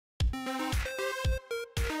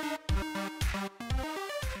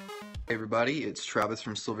Hey everybody, it's Travis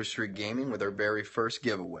from SilverStreak Gaming with our very first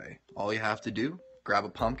giveaway. All you have to do, grab a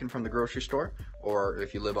pumpkin from the grocery store, or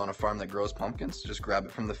if you live on a farm that grows pumpkins, just grab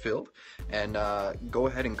it from the field and go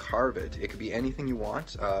ahead and carve it. It could be anything you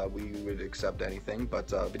want. We would accept anything, but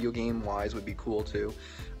video game wise would be cool too.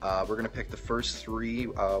 We're going to pick the first three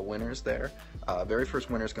winners there. Very first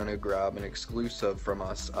winner is going to grab an exclusive from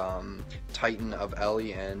us, Titan of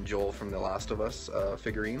Ellie and Joel from The Last of Us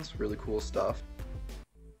figurines. Really cool stuff.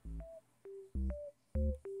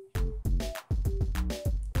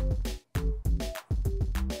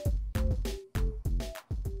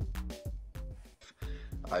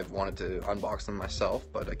 I've wanted to unbox them myself,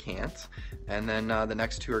 but I can't. And then the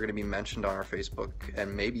next two are going to be mentioned on our Facebook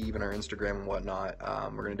and maybe even our Instagram and whatnot.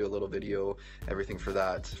 We're going to do a little video, everything for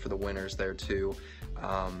that, for the winners there too.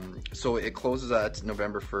 So it closes at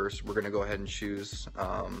November 1st. We're going to go ahead and choose.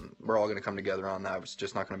 We're all going to come together on that. It's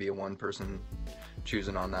just not going to be a one person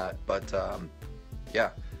choosing on that. But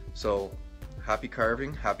yeah, so happy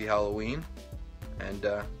carving, happy Halloween, and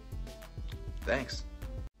thanks.